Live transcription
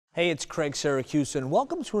Hey, it's Craig Syracusa, and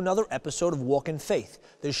welcome to another episode of Walk in Faith,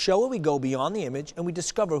 the show where we go beyond the image and we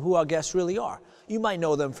discover who our guests really are. You might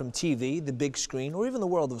know them from TV, the big screen, or even the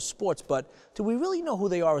world of sports, but do we really know who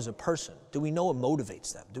they are as a person? Do we know what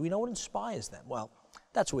motivates them? Do we know what inspires them? Well,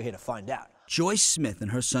 that's what we're here to find out. Joyce Smith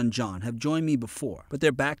and her son John have joined me before, but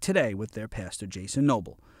they're back today with their pastor Jason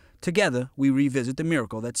Noble. Together, we revisit the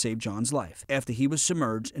miracle that saved John's life after he was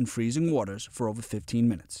submerged in freezing waters for over 15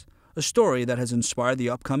 minutes. A story that has inspired the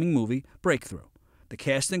upcoming movie, Breakthrough. The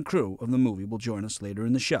cast and crew of the movie will join us later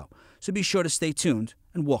in the show, so be sure to stay tuned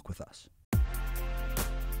and walk with us.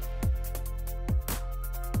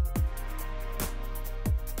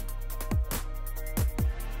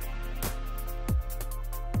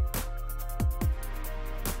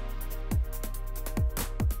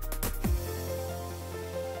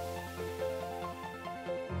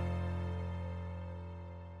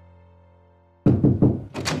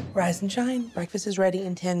 Rise and shine. Breakfast is ready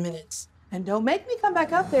in 10 minutes. And don't make me come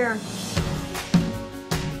back up there.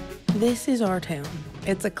 This is our town.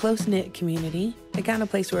 It's a close-knit community, the kind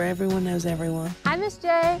of place where everyone knows everyone. Hi, Miss J.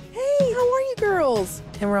 Hey, how are you girls?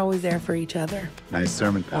 And we're always there for each other. Nice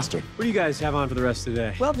sermon, Pastor. What do you guys have on for the rest of the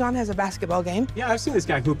day? Well, John has a basketball game. Yeah, I've seen this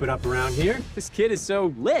guy hoop it up around here. This kid is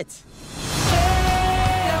so lit.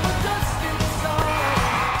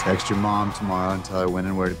 Text your mom tomorrow and tell her when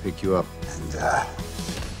and where to pick you up. And,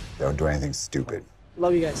 don't do anything stupid.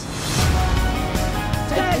 Love you guys.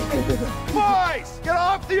 Boys, get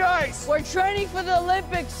off the ice! We're training for the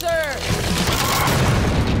Olympics, sir.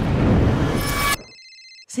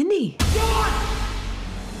 Cindy.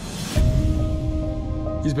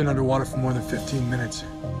 He's been underwater for more than 15 minutes.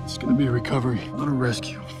 It's gonna be a recovery, not a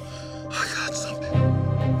rescue. I got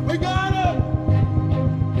something. We got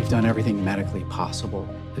him! We've done everything medically possible.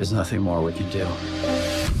 There's nothing more we can do.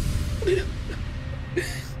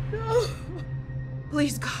 No.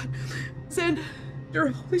 Please, God, send your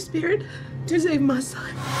Holy Spirit to save my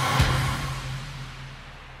son.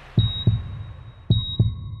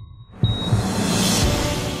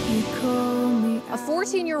 A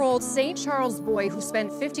 14-year-old St. Charles boy who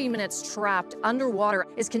spent 15 minutes trapped underwater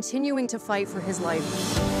is continuing to fight for his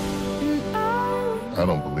life. I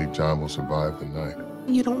don't believe John will survive the night.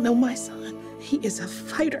 You don't know my son. He is a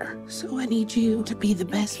fighter, so I need you to be the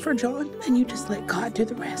best for John, and you just let God do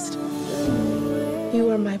the rest.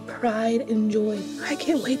 You are my pride and joy. I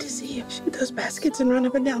can't wait to see you shoot those baskets and run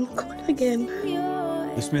up and down the court again.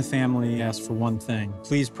 The Smith family asked for one thing.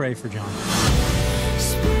 Please pray for John.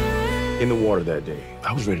 In the water that day,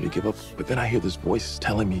 I was ready to give up, but then I hear this voice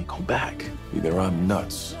telling me, go back. Either I'm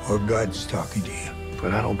nuts, Or God's talking to you.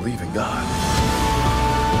 but I don't believe in God.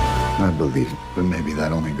 I believe it, but maybe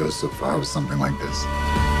that only goes so far with something like this.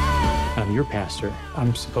 I'm your pastor.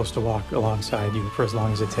 I'm supposed to walk alongside you for as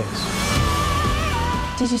long as it takes.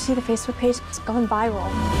 Did you see the Facebook page? It's gone viral.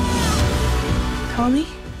 Call me.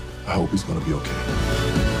 I hope he's gonna be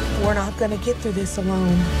okay. We're not gonna get through this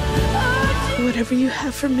alone. Whatever you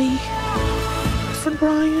have for me, for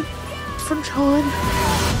Brian, for John,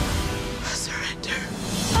 I surrender.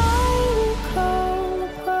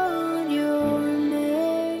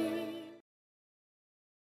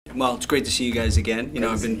 Well, it's great to see you guys again. You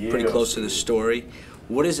know, I've been pretty close to this story.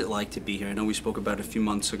 What is it like to be here? I know we spoke about it a few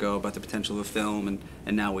months ago about the potential of a film,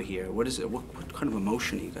 and now we're here. What is it? What kind of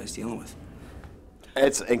emotion are you guys dealing with?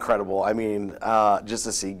 It's incredible. I mean, just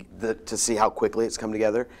to see how quickly it's come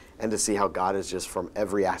together, and to see how God has just, from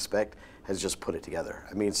every aspect, has just put it together.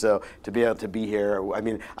 I mean, so to be able to be here, I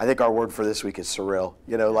mean, I think our word for this week is surreal.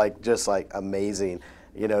 You know, like just like amazing.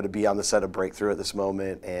 You know, to be on the set of Breakthrough at this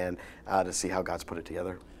moment, and to see how God's put it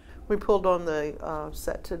together. We pulled on the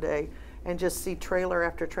set today and just see trailer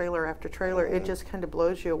after trailer after trailer. It just kind of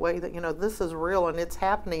blows you away that, you know, this is real and it's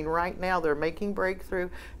happening right now. They're making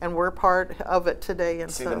Breakthrough and we're part of it today.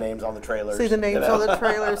 And see the names on the trailers. See the names on the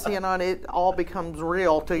trailers, you know, and it all becomes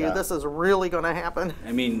real to you. Yeah. This is really going to happen.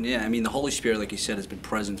 I mean, yeah, I mean, the Holy Spirit, like you said, has been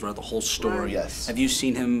present throughout the whole story. Right. Yes. Have you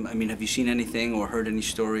seen him, I mean, have you seen anything or heard any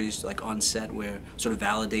stories, like on set, where sort of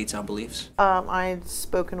validates our beliefs? I'd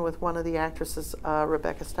spoken with one of the actresses,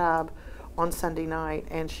 Rebecca Staub, on Sunday night,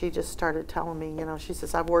 and she just started telling me, you know, she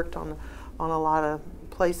says, I've worked on a lot of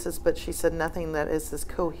places, but she said nothing that is as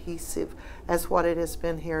cohesive as what it has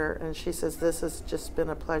been here, and she says this has just been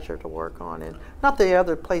a pleasure to work on, and not the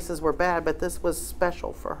other places were bad, but this was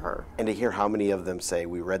special for her. And to hear how many of them say,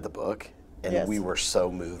 we read the book, and yes. we were so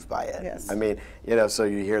moved by it. Yes. I mean, you know, so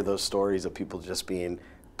you hear those stories of people just being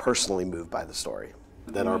personally moved by the story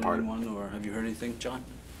that are part of it. Or have you heard anything, John?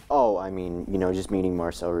 Oh, I mean, you know, just meeting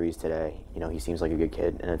Marcel Ruiz today, you know, he seems like a good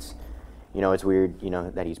kid, and it's, you know, it's weird, you know,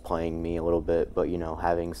 that he's playing me a little bit, but, you know,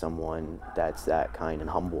 having someone that's that kind and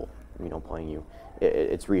humble, you know, playing you,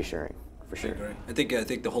 it's reassuring. For sure. I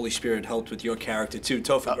think the Holy Spirit helped with your character too,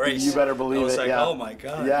 Topher Grace. You better believe it. I was like, yeah. oh my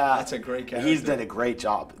God, yeah, that's a great character. He's done a great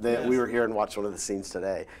job. Yes. We were here and watched one of the scenes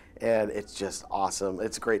today, and it's just awesome.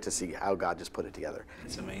 It's great to see how God just put it together.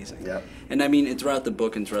 It's amazing. Yeah. And I mean, throughout the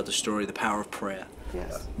book and throughout the story, the power of prayer.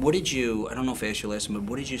 Yes. What did you? I don't know if I asked you last time, but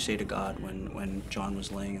what did you say to God when John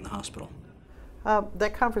was laying in the hospital?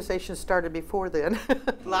 That conversation started before then,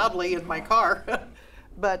 loudly in my car.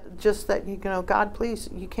 But just that, you know, God, please,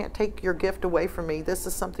 you can't take your gift away from me. This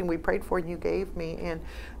is something we prayed for and you gave me. And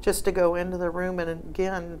just to go into the room and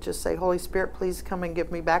again, just say, Holy Spirit, please come and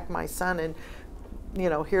give me back my son, and, you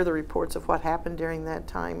know, hear the reports of what happened during that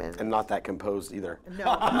time. And not that composed either.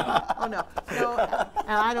 No, oh no,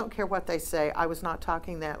 and I don't care what they say. I was not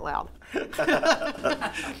talking that loud.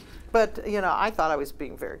 But, you know, I thought I was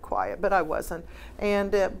being very quiet, but I wasn't.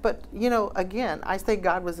 And, but, you know, again, I think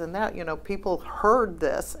God was in that. You know, people heard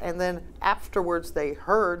this, and then afterwards they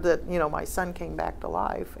heard that, you know, my son came back to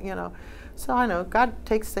life, you know. So I know God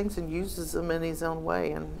takes things and uses them in his own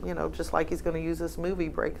way. And, you know, just like he's going to use this movie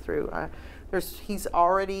Breakthrough, he's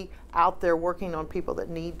already out there working on people that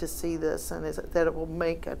need to see this, and that it will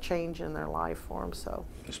make a change in their life for them. So,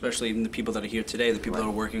 especially even the people that are here today, the people that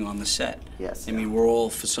are working on the set. Yes. I mean, we're all,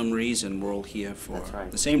 for some reason, we're all here for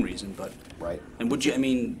the same reason, but. Right. And would you, I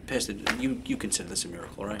mean, Pastor, you consider this a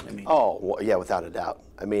miracle, right? I mean. Oh, well, yeah, without a doubt.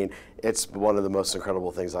 I mean, it's one of the most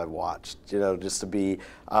incredible things I've watched, you know, just to be,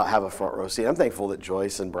 have a front row seat. I'm thankful that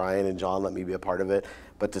Joyce and Brian and John let me be a part of it,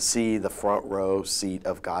 but to see the front row seat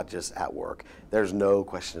of God just at work, there's no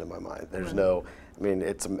question in my mind. There's no, I mean,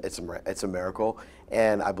 it's a miracle,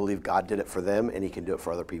 and I believe God did it for them, and he can do it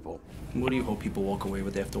for other people. What do you hope people walk away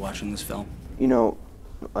with after watching this film? You know,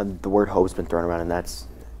 the word hope's been thrown around, and that's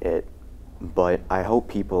it. But I hope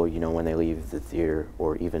people, you know, when they leave the theater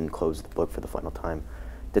or even close the book for the final time,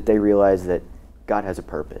 that they realize that God has a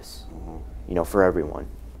purpose, you know, for everyone.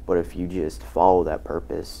 But if you just follow that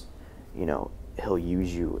purpose, you know, he'll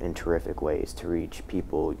use you in terrific ways to reach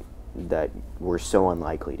people that were so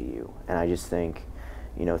unlikely to you. And I just think,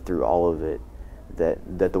 you know, through all of it,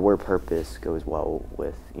 that the word purpose goes well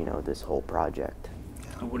with, you know, this whole project.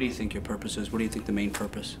 What do you think your purpose is? What do you think the main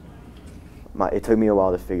purpose? It took me a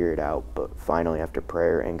while to figure it out, but finally after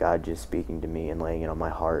prayer and God just speaking to me and laying it on my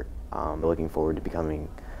heart, looking forward to becoming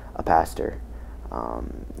a pastor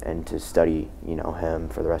and to study, you know, him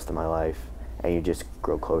for the rest of my life. And you just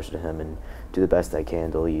grow closer to him and do the best I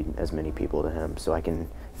can to lead as many people to him so I can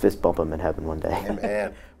fist bump him in heaven one day.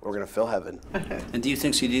 Amen. We're going to fill heaven. And do you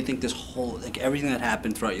think this whole, like everything that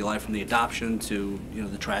happened throughout your life, from the adoption to, you know,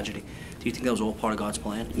 the tragedy, do you think that was all part of God's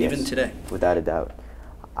plan? Yes, even today? Without a doubt.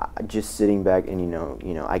 Just sitting back and, you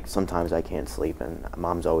know, sometimes I can't sleep and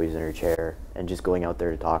Mom's always in her chair, and just going out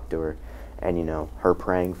there to talk to her, and, you know, her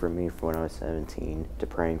praying for me from when I was 17 to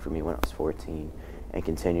praying for me when I was 14 and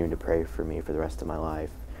continuing to pray for me for the rest of my life.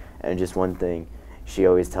 And just one thing she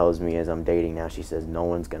always tells me as I'm dating now, she says, no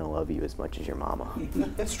one's going to love you as much as your mama.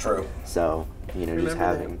 That's true. So, you know, just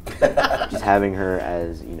having her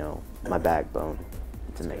as, you know, my backbone,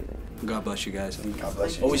 it's amazing. God bless you guys. God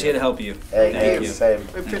bless you. Always here to help you. Hey, thank you. Same.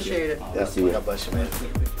 We appreciate it. Yeah, God bless you, man.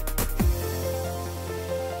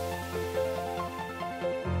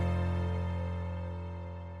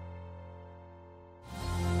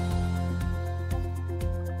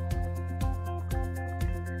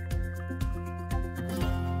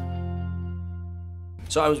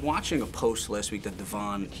 So I was watching a post last week that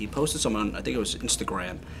Devon, he posted something on, I think it was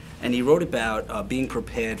Instagram, and he wrote about being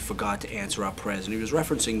prepared for God to answer our prayers. And he was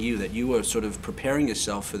referencing you, that you were sort of preparing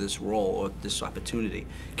yourself for this role or this opportunity.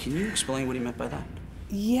 Can you explain what he meant by that?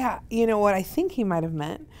 Yeah, you know, what I think he might have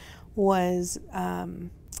meant was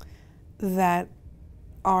that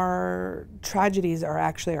our tragedies are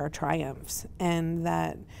actually our triumphs, and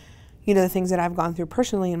that, you know, the things that I've gone through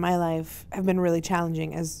personally in my life have been really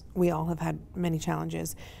challenging, as we all have had many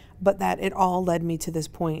challenges, but that it all led me to this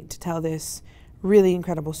point to tell this really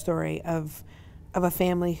incredible story of a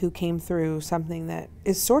family who came through something that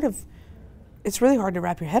is sort of, it's really hard to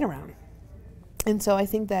wrap your head around. And so I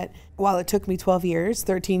think that while it took me 12 years,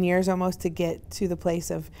 13 years almost to get to the place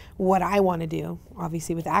of what I want to do,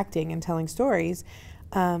 obviously with acting and telling stories,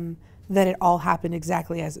 that it all happened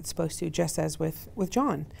exactly as it's supposed to, just as with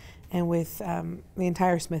John and with the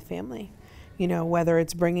entire Smith family. You know, whether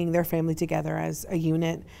it's bringing their family together as a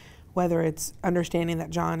unit, whether it's understanding that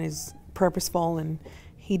John is purposeful and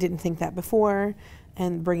he didn't think that before,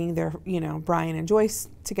 and bringing their, you know, Brian and Joyce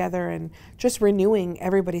together, and just renewing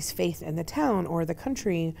everybody's faith in the town or the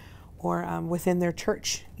country within their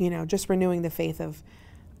church, just renewing the faith of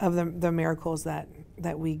the miracles that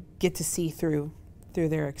we get to see through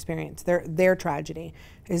their experience. Their tragedy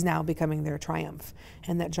is now becoming their triumph,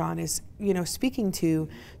 and that John is, speaking to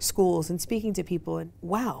schools and speaking to people, and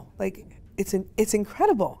wow, like it's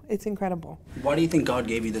incredible. It's incredible. Why do you think God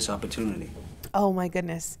gave you this opportunity? Oh my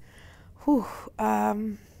goodness. Whew.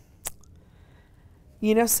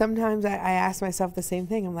 Sometimes I ask myself the same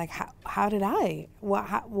thing. I'm like, how did I?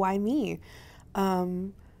 Why me?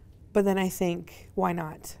 But then I think, why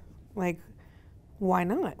not? Like, why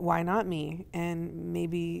not? Why not me? And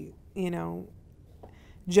maybe,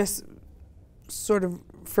 just sort of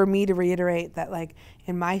for me to reiterate that, like,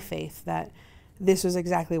 in my faith, that this was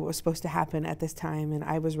exactly what was supposed to happen at this time, and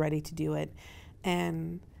I was ready to do it.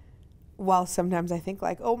 And while sometimes I think,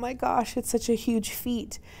 like, oh my gosh, it's such a huge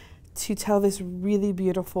feat to tell this really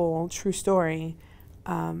beautiful, true story,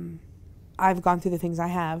 I've gone through the things I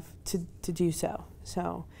have to do so.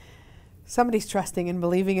 So somebody's trusting and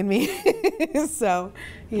believing in me. So,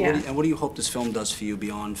 yeah. And what do you hope this film does for you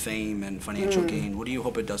beyond fame and financial gain? What do you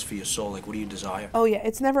hope it does for your soul? Like, what do you desire? Oh, yeah.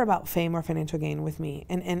 It's never about fame or financial gain with me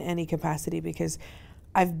in any capacity, because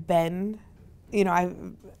I've been, I've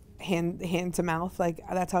hand to mouth. Like,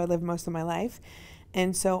 that's how I lived most of my life.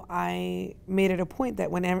 And so I made it a point that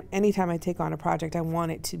anytime I take on a project, I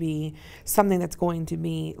want it to be something that's going to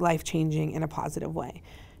be life-changing in a positive way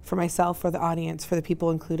for myself, for the audience, for the people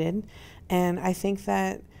included. And I think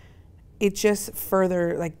that it just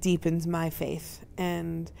further, like, deepens my faith.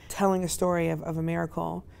 And telling a story of a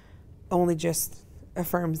miracle only just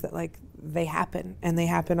affirms that, like, they happen, and they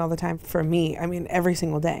happen all the time for me. I mean, every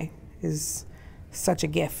single day is such a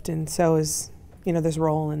gift, and so is, this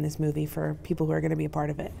role in this movie for people who are going to be a part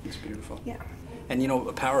of it. It's beautiful. Yeah. And,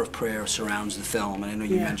 a power of prayer surrounds the film. And I know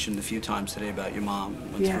you mentioned a few times today about your mom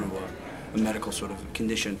went through a medical sort of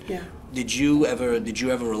condition. Yeah. Did you ever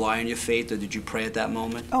rely on your faith, or did you pray at that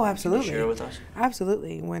moment? Oh, absolutely. Can you share with us?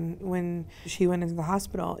 Absolutely. When she went into the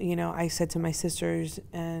hospital, I said to my sisters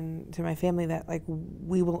and to my family that, like,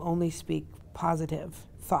 we will only speak positive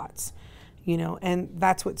thoughts, and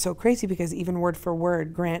that's what's so crazy, because even word for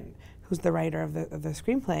word, Grant, who's the writer of the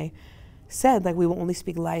screenplay, said, like, we will only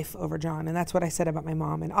speak life over John. And that's what I said about my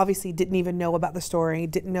mom. And obviously didn't even know about the story,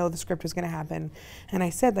 didn't know the script was going to happen. And I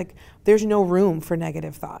said, like, there's no room for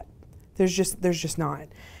negative thought. There's just not.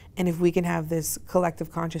 And if we can have this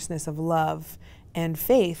collective consciousness of love and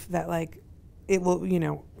faith that, like, it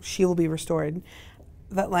will, she will be restored,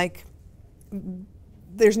 that, like,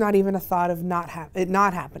 there's not even a thought of it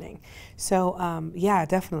not happening. So yeah,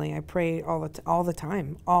 definitely, I pray all the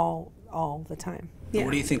time, all the time. Yeah.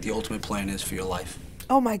 What do you think the ultimate plan is for your life?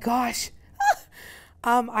 Oh my gosh.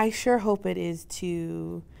 I sure hope it is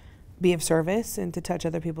to be of service and to touch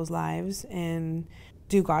other people's lives and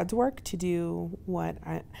do God's work, to do what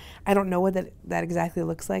I don't know what that exactly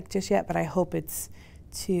looks like just yet, but I hope it's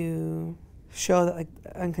to show that, like,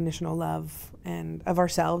 unconditional love and of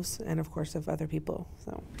ourselves and of course of other people.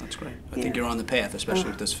 So that's great. I think you're on the path, especially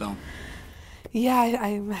with this film. Yeah,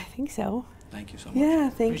 I think so. Thank you so much. Yeah,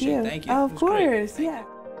 thank you. Thank you. Of course, yeah.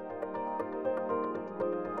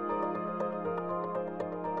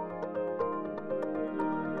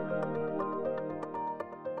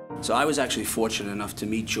 So I was actually fortunate enough to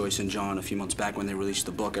meet Joyce and John a few months back when they released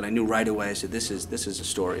the book, and I knew right away, I said, this is a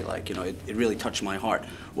story, like, it really touched my heart.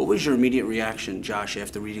 What was your immediate reaction, Josh,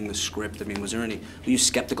 after reading the script? I mean, were you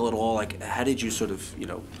skeptical at all? Like, how did you sort of,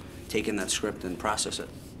 take in that script and process it?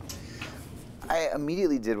 I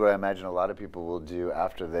immediately did what I imagine a lot of people will do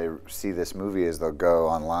after they see this movie, is they'll go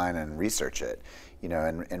online and research it.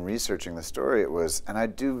 And researching the story, it was, and I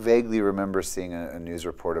do vaguely remember seeing a news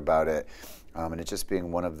report about it, and it just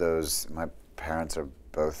being one of those, my parents are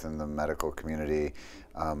both in the medical community,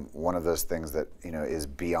 one of those things that, is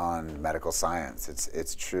beyond medical science.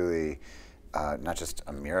 It's truly not just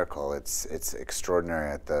a miracle, it's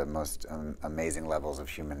extraordinary at the most amazing levels of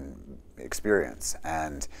human experience.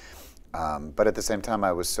 And but at the same time,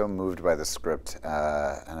 I was so moved by the script,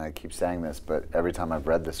 and I keep saying this, but every time I've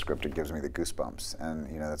read the script, it gives me the goosebumps.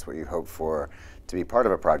 And that's what you hope for, to be part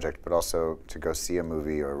of a project, but also to go see a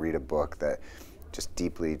movie or read a book that just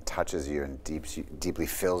deeply touches you and deeply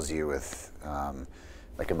fills you with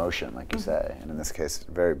like emotion, like you say. And in this case,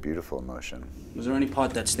 very beautiful emotion. Was there any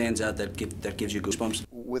part that stands out that gives you goosebumps?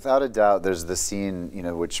 Without a doubt, there's the scene,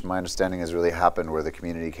 which my understanding has really happened, where the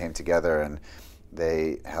community came together and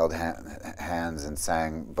they held hands and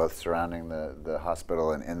sang, both surrounding the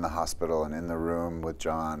hospital and in the room with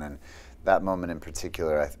John. And that moment in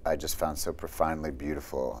particular, I just found so profoundly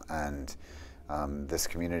beautiful. And this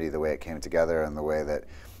community, the way it came together and the way that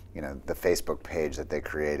you know, the Facebook page that they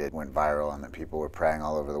created went viral and that people were praying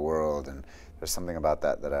all over the world. And there's something about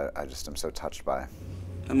that that I just am so touched by.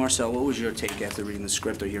 And Marcel, what was your take after reading the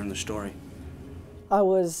script or hearing the story?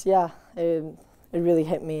 It really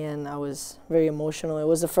hit me, and I was very emotional. It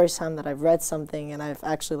was the first time that I've read something and I've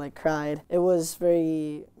actually like cried. It was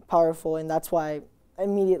very powerful, and that's why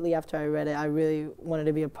immediately after I read it, I really wanted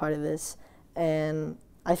to be a part of this. And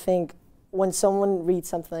I think when someone reads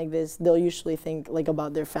something like this, they'll usually think like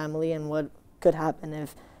about their family and what could happen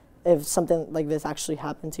if something like this actually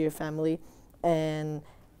happened to your family. And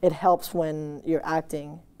it helps when you're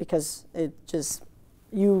acting, because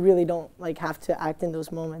you really don't like have to act in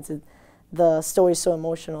those moments. The story is so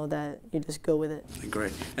emotional that you just go with it.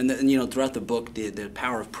 Great. And you know, throughout the book, the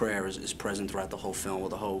power of prayer is present throughout the whole film, or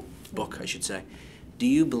the whole book, I should say. Do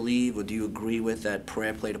you believe, or do you agree with that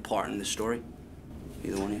prayer played a part in the story?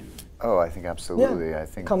 Either one of you? Oh, I think absolutely. Yeah. I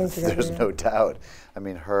think Yeah. there's no doubt. I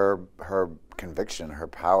mean, her conviction, her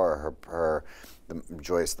power,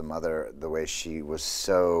 Joyce, the mother, the way she was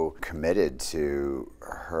so committed to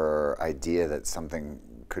her idea that something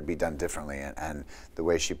could be done differently, and the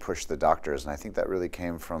way she pushed the doctors, and I think that really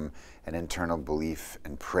came from an internal belief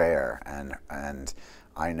in prayer, and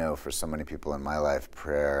I know for so many people in my life,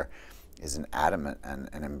 prayer is an adamant and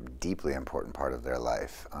a deeply important part of their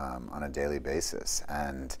life on a daily basis.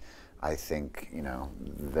 And I think, you know,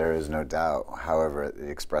 there is no doubt, however it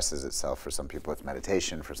expresses itself. For some people it's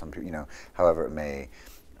meditation, for some people, you know, however it may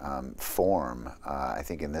form. I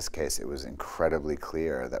think in this case it was incredibly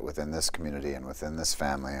clear that within this community and within this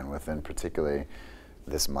family and within particularly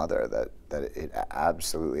this mother, that it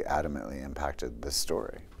absolutely adamantly impacted this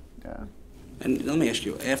story. Yeah. And let me ask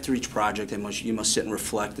you, after each project, you must sit and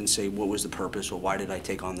reflect and say, what was the purpose, or why did I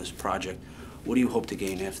take on this project? What do you hope to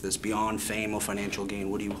gain after this? Beyond fame or financial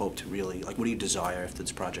gain, what do you hope to really, like, what do you desire after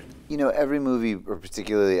this project? You know, every movie, or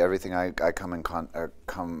particularly everything I come in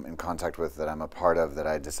contact with, that I'm a part of, that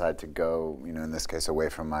I decide to go, you know, in this case, away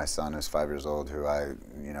from my son who's 5 years old, who I,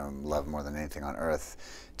 you know, love more than anything on earth,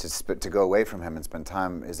 to go away from him and spend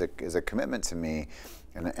time is a commitment to me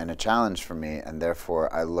and a challenge for me, and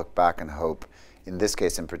therefore I look back and hope, in this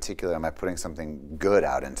case in particular, am I putting something good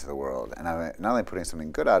out into the world? And I'm not only putting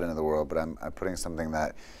something good out into the world, but I'm putting something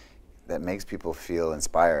that makes people feel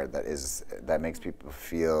inspired, that makes people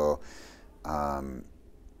feel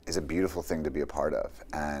is a beautiful thing to be a part of.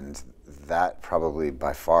 And that probably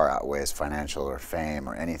by far outweighs financial or fame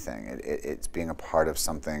or anything. It's being a part of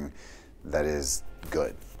something that is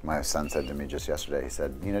good. My son said to me just yesterday, he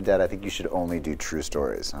said, you know, Dad, I think you should only do true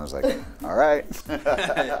stories. And I was like, all right,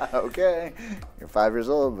 okay. You're 5 years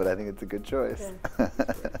old, but I think it's a good choice. Yeah.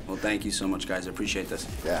 Well, thank you so much, guys. I appreciate this.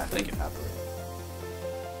 Yeah. Thank you. Absolutely.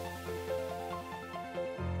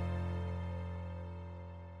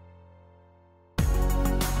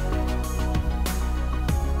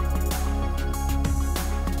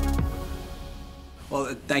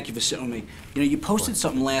 Well, thank you for sitting with me. You know, you posted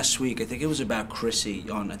something last week, I think it was about Chrissy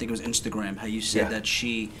on, I think it was Instagram, how you said that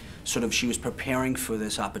she was preparing for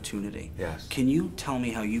this opportunity. Yes. Can you tell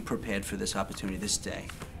me how you prepared for this opportunity this day?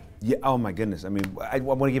 Yeah, oh my goodness. I mean, I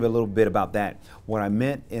want to give a little bit about that. What I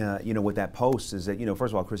meant, you know, with that post is that, you know,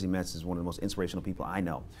 first of all, Chrissy Metz is one of the most inspirational people I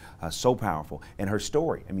know. So powerful. And her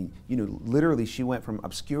story, I mean, you know, literally she went from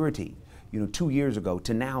obscurity, you know, 2 years ago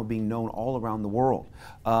to now being known all around the world.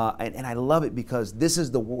 And I love it because this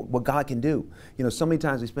is what God can do. You know, so many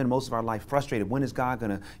times we spend most of our life frustrated. When is God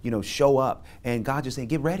gonna, you know, show up? And God just saying,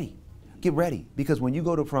 get ready. Get ready. Because when you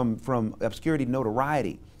go from obscurity to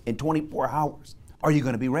notoriety in 24 hours, are you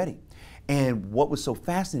gonna be ready? And what was so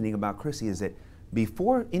fascinating about Chrissy is that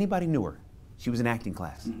before anybody knew her, she was in acting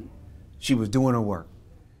class. Mm-hmm. She was doing her work.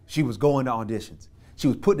 She was going to auditions. She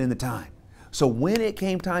was putting in the time. So when it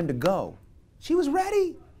came time to go, she was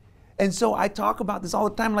ready. And so I talk about this all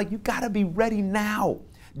the time, like, you gotta be ready now.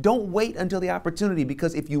 Don't wait until the opportunity,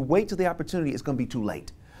 because if you wait till the opportunity, it's gonna be too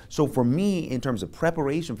late. So for me, in terms of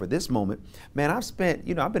preparation for this moment, man, I've been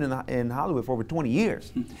in Hollywood for over 20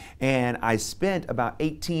 years. And I spent about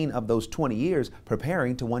 18 of those 20 years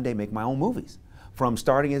preparing to one day make my own movies. From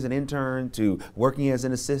starting as an intern, to working as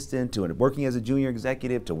an assistant, to working as a junior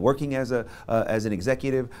executive, to working as an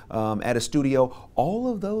executive at a studio.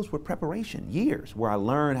 All of those were preparation years, where I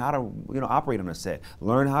learned how to, you know, operate on a set,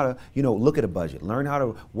 learn how to, you know, look at a budget, learn how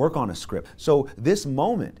to work on a script. So this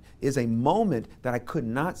moment is a moment that I could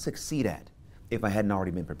not succeed at if I hadn't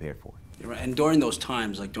already been prepared for it. You're right. And during those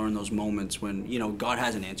times, like during those moments when, you know, God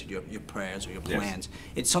hasn't answered your prayers or your plans,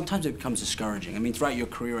 sometimes it becomes discouraging. I mean, throughout your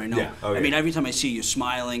career, I know. Yeah. Oh, I mean, every time I see you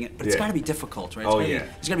smiling, but it's got to be difficult, right?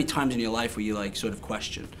 There's got to be times in your life where you like sort of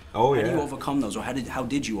question. How do you overcome those, or how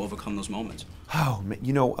did you overcome those moments? Oh man,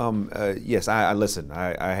 you know, yes, I listen.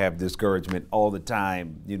 I have discouragement all the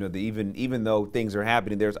time. You know, even though things are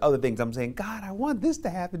happening, there's other things I'm saying, God, I want this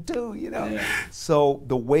to happen too. You know, so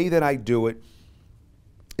the way that I do it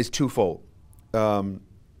is twofold.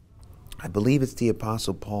 I believe it's the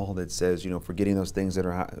Apostle Paul that says, you know, forgetting those things that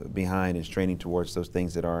are behind and straining towards those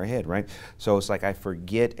things that are ahead, right? So it's like I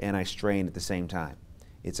forget and I strain at the same time.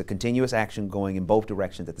 It's a continuous action going in both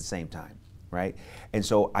directions at the same time, right? And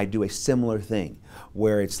so I do a similar thing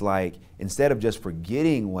where it's like, instead of just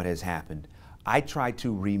forgetting what has happened, I try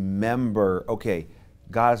to remember, okay,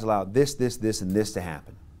 God has allowed this, this, this, and this to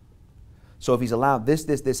happen. So if he's allowed this,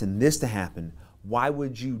 this, this, and this to happen, why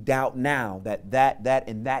would you doubt now that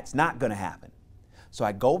and that's not going to happen? So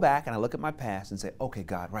I go back and I look at my past and say, okay,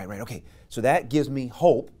 God, right, okay. So that gives me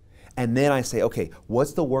hope. And then I say, okay,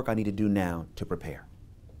 what's the work I need to do now to prepare?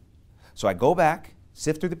 So I go back,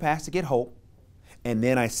 sift through the past to get hope, and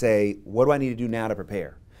then I say, what do I need to do now to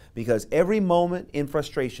prepare? Because every moment in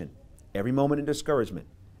frustration, every moment in discouragement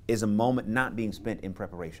is a moment not being spent in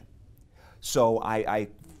preparation. So I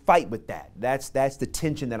fight with that. That's the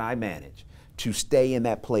tension that I manage, to stay in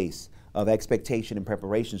that place of expectation and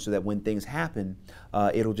preparation so that when things happen,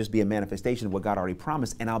 it'll just be a manifestation of what God already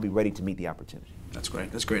promised, and I'll be ready to meet the opportunity. That's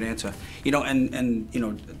great. That's a great answer. You know, and you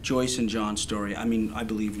know, Joyce and John's story, I mean, I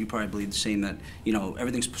believe, you probably believe the same, that, you know,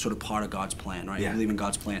 everything's sort of part of God's plan, right? Yeah. You believe in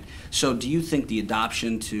God's plan. So do you think the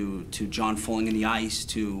adoption to John falling in the ice,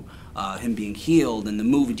 to him being healed in the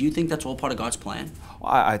movie, do you think that's all part of God's plan?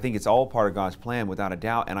 Well, I think it's all part of God's plan, without a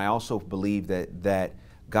doubt, and I also believe that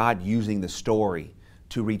God using the story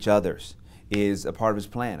to reach others is a part of his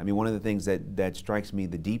plan. I mean, one of the things that strikes me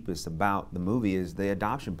the deepest about the movie is the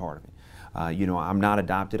adoption part of it. You know, I'm not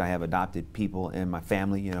adopted. I have adopted people in my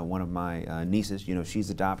family. You know, one of my nieces, you know, she's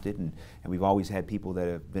adopted, and we've always had people that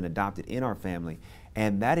have been adopted in our family.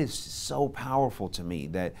 And that is so powerful to me,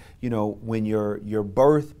 that, you know, when your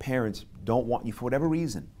birth parents don't want you for whatever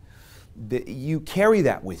reason, you carry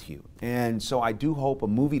that with you. And so I do hope a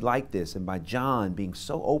movie like this, and by John being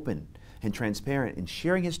so open and transparent and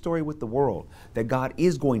sharing his story with the world, that God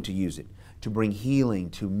is going to use it to bring healing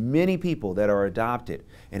to many people that are adopted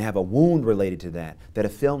and have a wound related to that a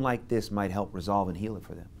film like this might help resolve and heal it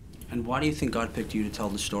for them. And why do you think God picked you to tell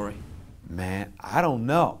the story? Man, I don't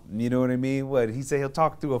know. You know what I mean? What he said, he'll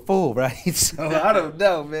talk to a fool, right? So I don't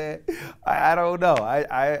know, man. I don't know.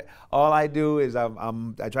 All I do is I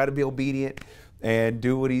try to be obedient and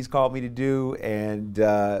do what he's called me to do, and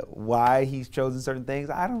why he's chosen certain things,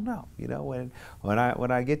 I don't know. You know, when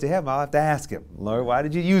I get to heaven, I'll have to ask him, Lord, why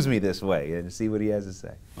did you use me this way, and see what he has to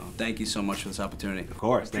say. Well, thank you so much for this opportunity. Of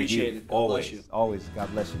course, appreciate it. Always, bless you. Always.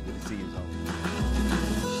 God bless you. Good to see you.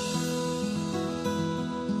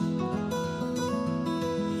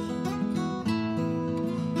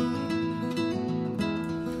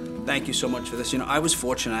 Thank you so much for this. You know, I was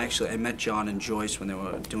fortunate, I met John and Joyce when they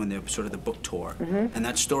were doing their sort of the book tour, and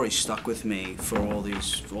that story stuck with me for all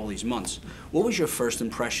these months. What was your first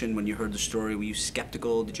impression when you heard the story? Were you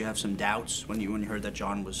skeptical? Did you have some doubts when you heard that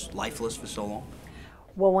John was lifeless for so long?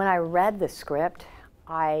 Well, when I read the script,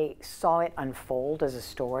 I saw it unfold as a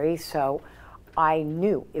story, so I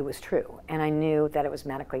knew it was true, and I knew that it was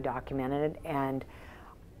medically documented, and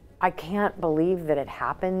I can't believe that it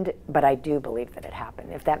happened, but I do believe that it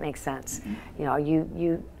happened, if that makes sense. You know,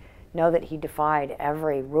 you know that he defied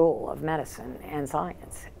every rule of medicine and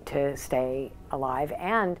science to stay alive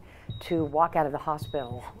and to walk out of the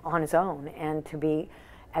hospital on his own, and to be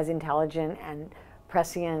as intelligent and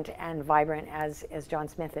prescient and vibrant as John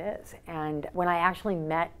Smith is. And when I actually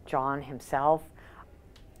met John himself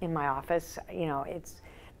in my office, you know,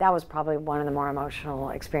 that was probably one of the more emotional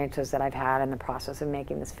experiences that I've had in the process of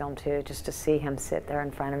making this film too, just to see him sit there in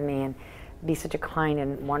front of me and be such a kind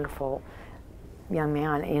and wonderful young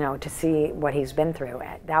man, you know, to see what he's been through.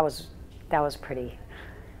 That was pretty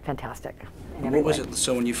fantastic. What was it,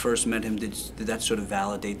 so when you first met him, did that sort of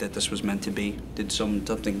validate that this was meant to be? Did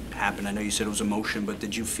something happen? I know you said it was emotion, but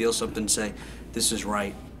did you feel something say, this is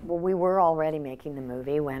right? Well, we were already making the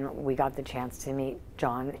movie when we got the chance to meet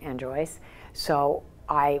John and Joyce, so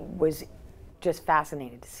I was just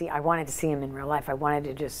fascinated to see. I wanted to see him in real life. I wanted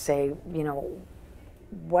to just say, you know,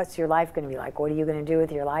 what's your life going to be like? What are you going to do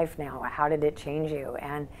with your life now? How did it change you?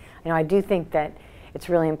 And, you know, I do think that it's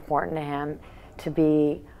really important to him to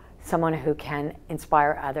be someone who can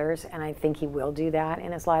inspire others, and I think he will do that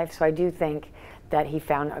in his life. So I do think that he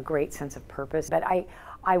found a great sense of purpose. But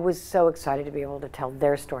I was so excited to be able to tell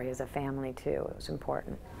their story as a family too. It was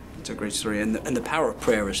important. It's a great story, and the power of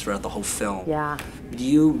prayer is throughout the whole film. Yeah. Do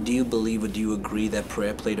you believe, or do you agree that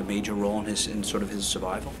prayer played a major role in sort of his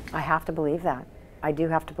survival? I have to believe that. I do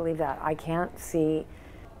have to believe that. I can't see.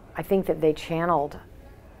 I think that they channeled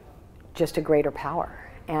just a greater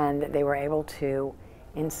power, and they were able to,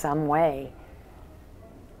 in some way,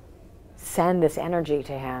 send this energy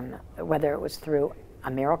to him, whether it was through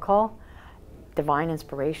a miracle, divine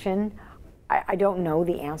inspiration. I don't know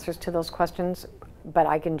the answers to those questions, but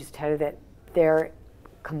I can just tell you that their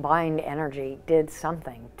combined energy did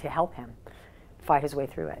something to help him fight his way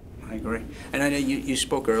through it. I agree. And I know you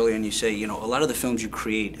spoke earlier and you say, you know, a lot of the films you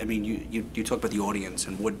create, I mean, you talk about the audience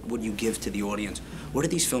and what you give to the audience. What do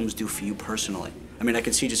these films do for you personally? I mean, I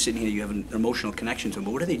can see just sitting here, you have an emotional connection to them,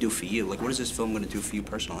 but what do they do for you? Like, what is this film going to do for you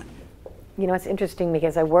personally? You know, it's interesting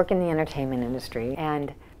because I work in the entertainment industry,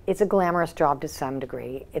 and it's a glamorous job to some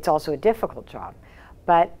degree. It's also a difficult job.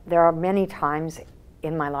 But there are many times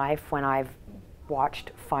in my life when I've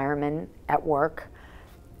watched firemen at work.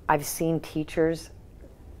 I've seen teachers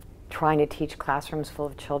trying to teach classrooms full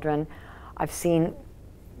of children. I've seen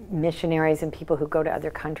missionaries and people who go to other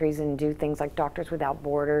countries and do things like Doctors Without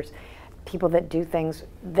Borders, people that do things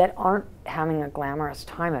that aren't having a glamorous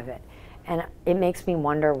time of it. And it makes me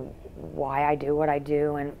wonder why I do what I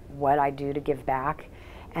do and what I do to give back.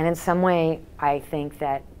 And in some way, I think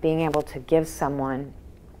that being able to give someone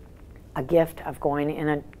a gift of going in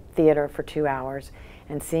a theater for 2 hours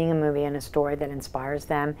and seeing a movie and a story that inspires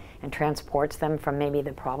them and transports them from maybe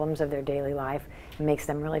the problems of their daily life and makes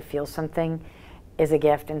them really feel something is a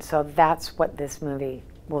gift. And so that's what this movie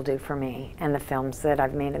will do for me, and the films that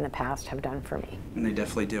I've made in the past have done for me. And they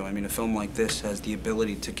definitely do. I mean, a film like this has the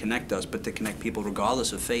ability to connect us, but to connect people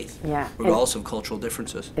regardless of faith, yeah, regardless of cultural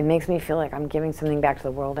differences. It makes me feel like I'm giving something back to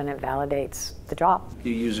the world, and it validates the job.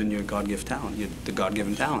 You're using your God-given talent, the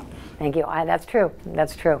God-given talent. Thank you. That's true.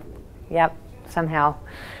 That's true. Yep. Somehow.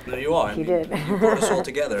 No, you are. You did. You brought us all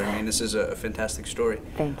together. I mean, this is a fantastic story.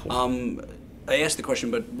 Thank you. I asked the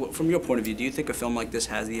question, but from your point of view, do you think a film like this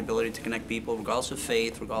has the ability to connect people, regardless of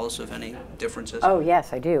faith, regardless of any differences? Oh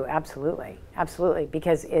yes, I do. Absolutely, absolutely.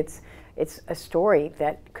 Because it's a story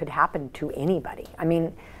that could happen to anybody. I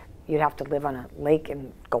mean, you'd have to live on a lake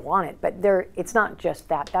and go on it, but it's not just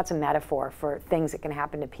that. That's a metaphor for things that can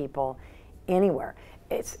happen to people anywhere.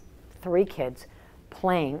 It's 3 kids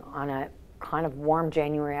playing on a kind of warm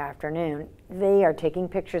January afternoon. They are taking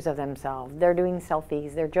pictures of themselves. They're doing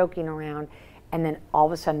selfies. They're joking around. And then all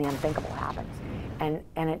of a sudden the unthinkable happens.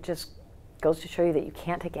 And it just goes to show you that you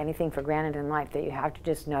can't take anything for granted in life, that you have to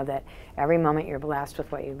just know that every moment you're blessed with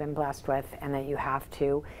what you've been blessed with, and that you have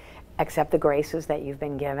to accept the graces that you've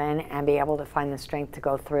been given and be able to find the strength to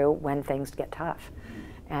go through when things get tough.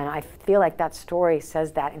 And I feel like that story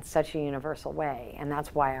says that in such a universal way, and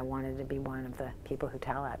that's why I wanted to be one of the people who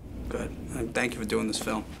tell it. Good. And thank you for doing this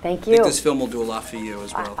film. Thank you. I think this film will do a lot for you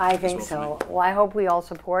as well. I think so. Well, I hope we all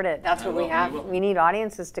support it. That's what we have. We need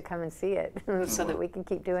audiences to come and see it so that we can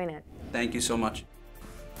keep doing it. Thank you so much.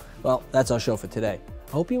 Well, that's our show for today.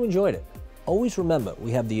 I hope you enjoyed it. Always remember,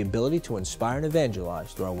 we have the ability to inspire and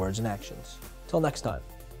evangelize through our words and actions. Till next time,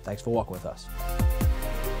 thanks for walking with us.